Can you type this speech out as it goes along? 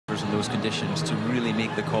those conditions to really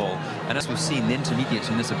make the call. And as we've seen, the intermediates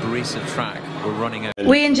in this abrasive track were running out.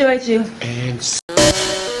 We enjoyed you. And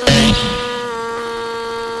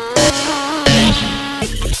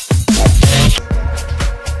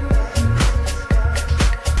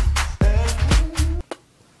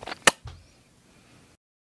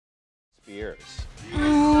Spears.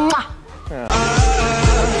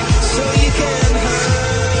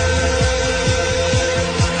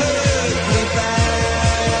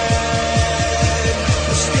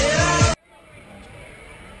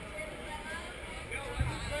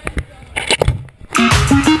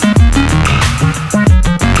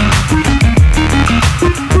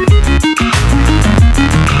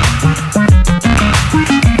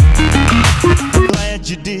 Glad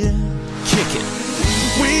you did kick it.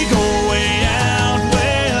 We go way out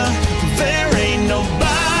where there ain't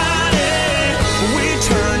nobody. We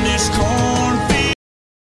turn this cornfield.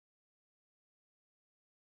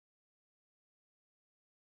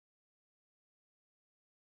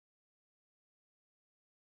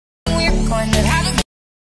 We're going to have a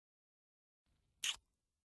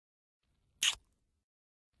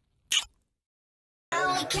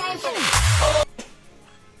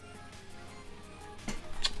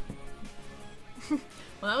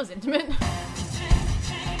Well, that was intimate.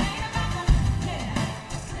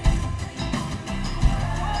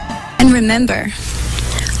 And remember,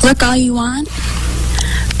 look all you want,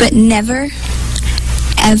 but never,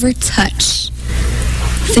 ever touch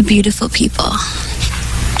the beautiful people.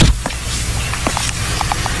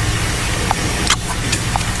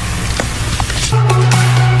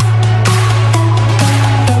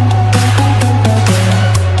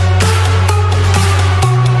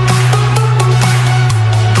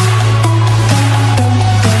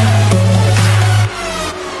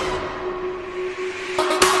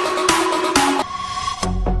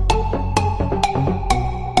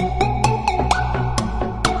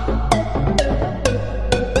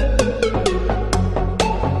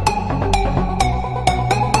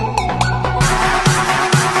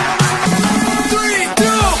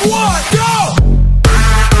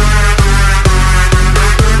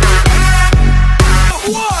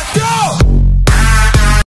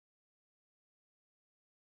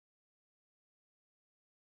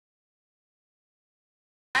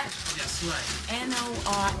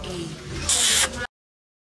 N-O-R-E.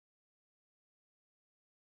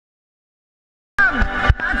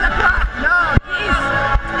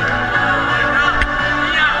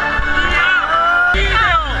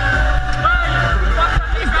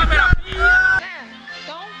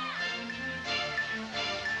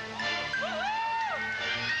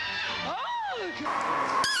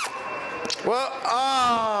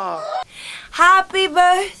 Well, happy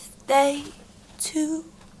birthday to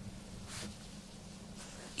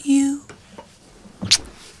you.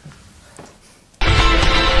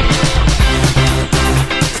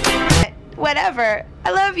 Whatever.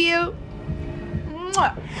 I love you.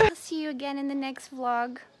 Mwah. I'll see you again in the next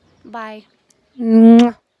vlog. Bye.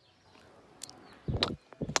 Mwah.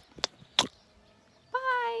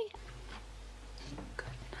 Bye.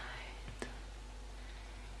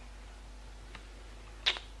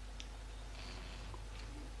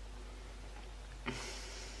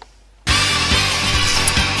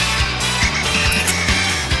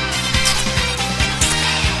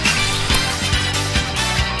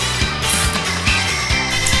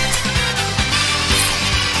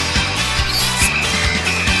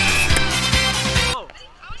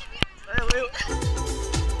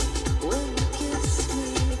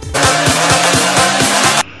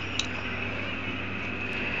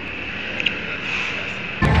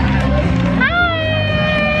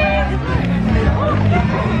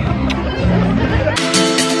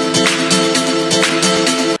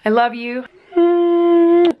 I love you.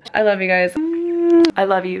 I love you guys. I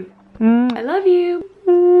love you. I love you.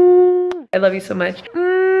 I love you so much.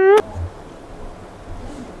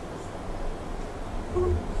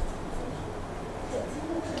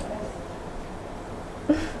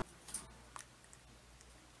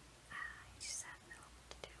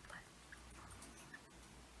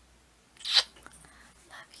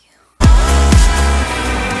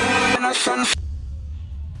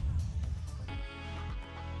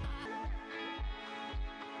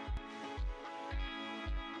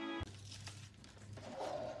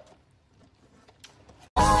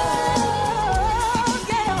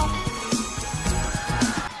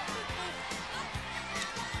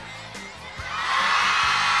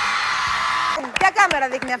 Ποια κάμερα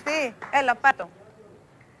δείχνει αυτή? Έλα, πάτω.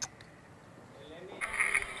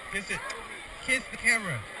 kiss it. Kiss the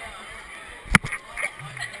camera.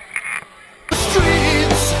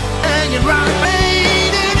 Streets and you're right,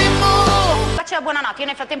 ain't anymore. buonanotte. Io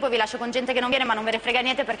nel frattempo vi lascio con gente che non viene, ma non ve ne frega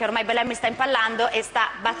niente perché ormai Belen mi sta impallando e sta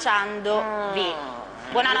baciandovi.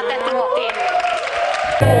 Buonanotte a tutti.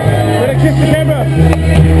 Kiss the camera.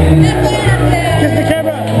 Kiss the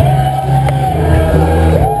camera.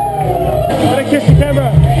 Kiss the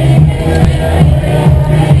camera.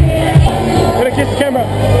 Kiss the camera.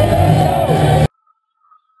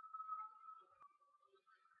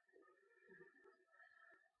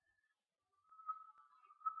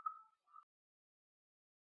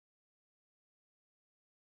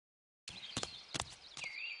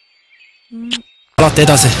 alati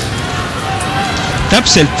edasi.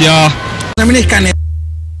 täpselt ja minikani.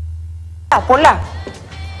 Πολλά.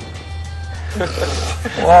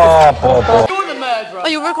 Are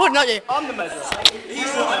you recording, aren't you? I'm the murderer.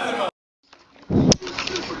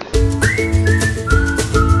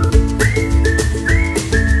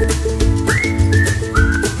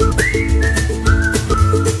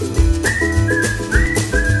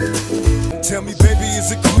 Tell me, baby,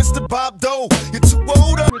 is it Mr. Bob Doe? You're too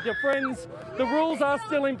old. With your friends, the rules are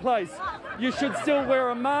still in place. You should still wear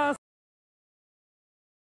a mask.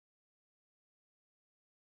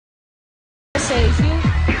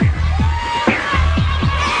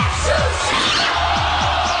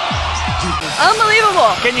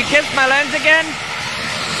 Unbelievable. Can you kiss my lens again?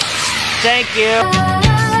 Thank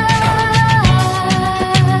you.